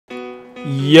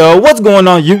Yo, what's going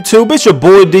on YouTube? It's your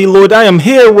boy DLloyd. I am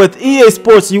here with EA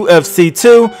Sports UFC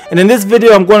 2, and in this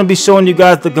video I'm going to be showing you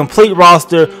guys the complete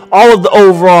roster, all of the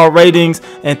overall ratings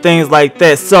and things like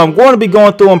that. So I'm going to be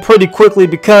going through them pretty quickly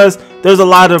because there's a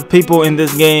lot of people in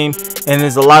this game and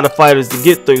there's a lot of fighters to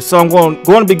get through. So I'm going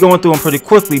to be going through them pretty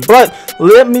quickly. But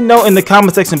let me know in the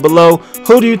comment section below,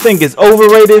 who do you think is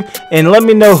overrated, and let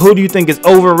me know who do you think is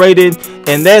overrated.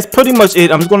 And that's pretty much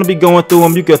it. I'm just going to be going through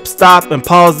them. You can stop and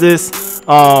pause this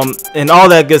and all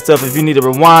that good stuff if you need to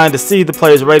rewind to see the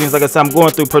players' ratings. Like I said, I'm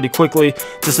going through pretty quickly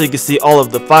just so you can see all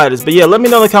of the fighters. But yeah, let me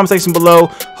know in the comment section below,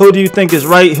 who do you think is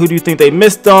right, who do you think they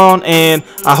missed on, and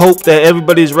I hope that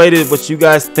everybody's rated what you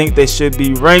guys think they should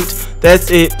be ranked.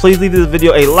 That's it. Please leave this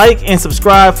video a like and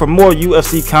subscribe for more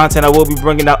UFC content. I will be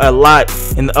bringing out a lot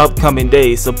in the upcoming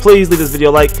days, so please leave this video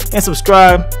a like and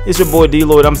subscribe. It's your boy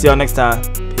DLloyd. I'm gonna see y'all next time.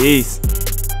 Peace.